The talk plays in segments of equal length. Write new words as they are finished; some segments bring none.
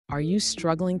Are you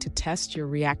struggling to test your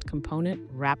React component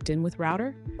wrapped in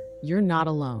withRouter? You're not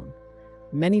alone.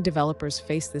 Many developers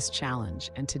face this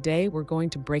challenge, and today we're going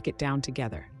to break it down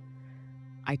together.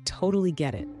 I totally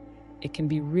get it. It can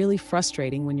be really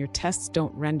frustrating when your tests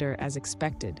don't render as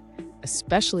expected,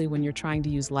 especially when you're trying to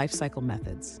use lifecycle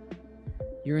methods.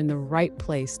 You're in the right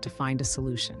place to find a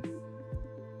solution.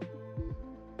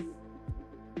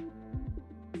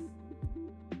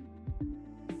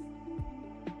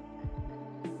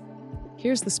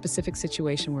 Here's the specific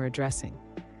situation we're addressing.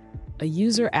 A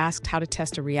user asked how to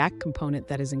test a React component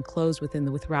that is enclosed within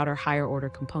the withRouter higher order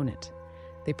component.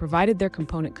 They provided their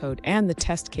component code and the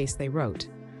test case they wrote,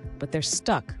 but they're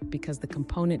stuck because the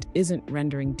component isn't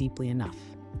rendering deeply enough.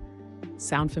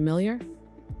 Sound familiar?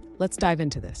 Let's dive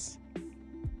into this.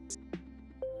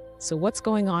 So what's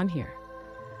going on here?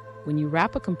 When you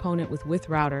wrap a component with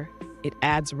withRouter, it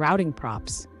adds routing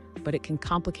props, but it can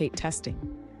complicate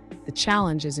testing. The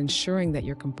challenge is ensuring that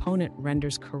your component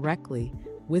renders correctly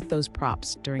with those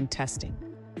props during testing.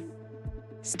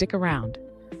 Stick around.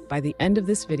 By the end of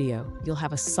this video, you'll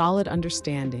have a solid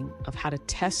understanding of how to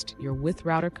test your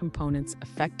withRouter components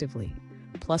effectively,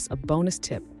 plus a bonus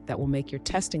tip that will make your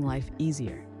testing life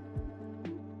easier.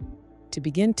 To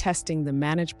begin testing the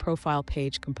Manage Profile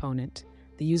Page component,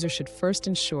 the user should first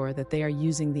ensure that they are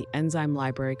using the enzyme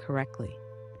library correctly.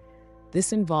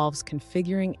 This involves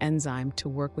configuring Enzyme to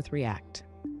work with React.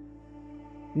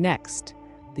 Next,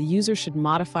 the user should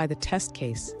modify the test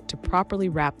case to properly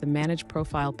wrap the Manage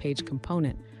Profile Page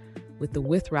component with the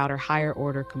withRouter higher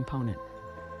order component.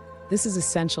 This is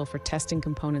essential for testing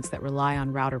components that rely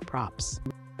on router props.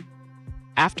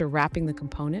 After wrapping the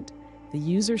component, the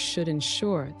user should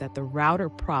ensure that the router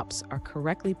props are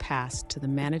correctly passed to the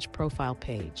Manage Profile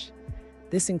page.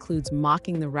 This includes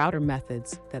mocking the router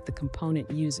methods that the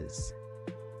component uses.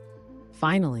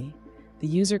 Finally, the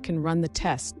user can run the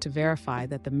test to verify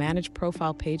that the Manage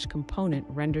Profile Page component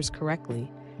renders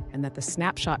correctly and that the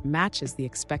snapshot matches the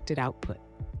expected output.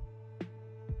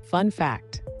 Fun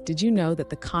fact, did you know that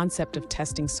the concept of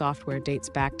testing software dates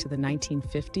back to the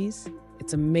 1950s?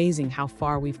 It's amazing how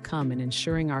far we've come in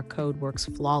ensuring our code works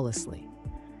flawlessly.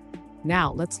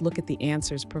 Now, let's look at the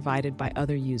answers provided by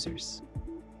other users.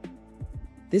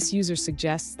 This user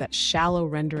suggests that shallow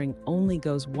rendering only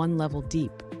goes one level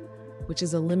deep, which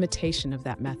is a limitation of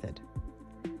that method.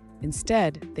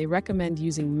 Instead, they recommend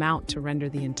using mount to render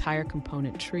the entire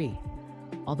component tree,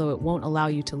 although it won't allow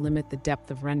you to limit the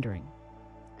depth of rendering.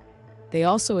 They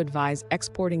also advise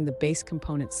exporting the base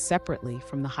component separately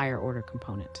from the higher order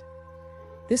component.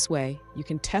 This way, you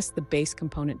can test the base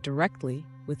component directly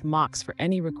with mocks for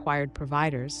any required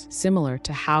providers, similar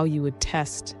to how you would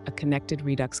test a connected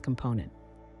Redux component.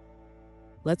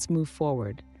 Let's move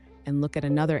forward and look at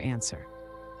another answer.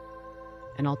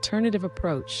 An alternative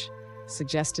approach,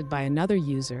 suggested by another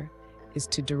user, is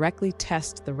to directly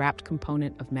test the wrapped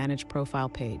component of Manage Profile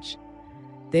Page.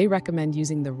 They recommend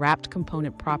using the wrapped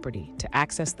component property to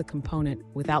access the component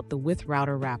without the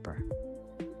withRouter wrapper.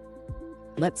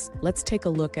 Let's take a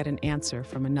look at an answer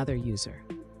from another user.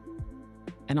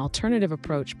 An alternative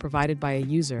approach provided by a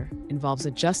user involves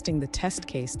adjusting the test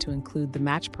case to include the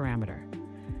match parameter.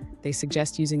 They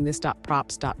suggest using this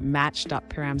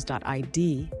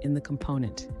 .props.match.params.id in the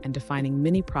component and defining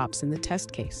mini props in the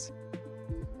test case.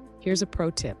 Here's a pro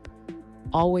tip.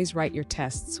 Always write your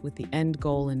tests with the end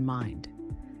goal in mind.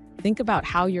 Think about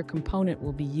how your component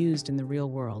will be used in the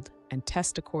real world and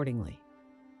test accordingly.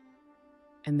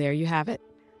 And there you have it.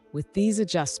 With these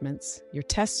adjustments, your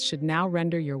tests should now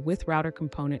render your withRouter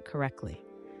component correctly.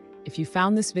 If you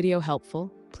found this video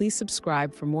helpful, please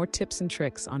subscribe for more tips and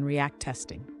tricks on React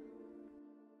testing.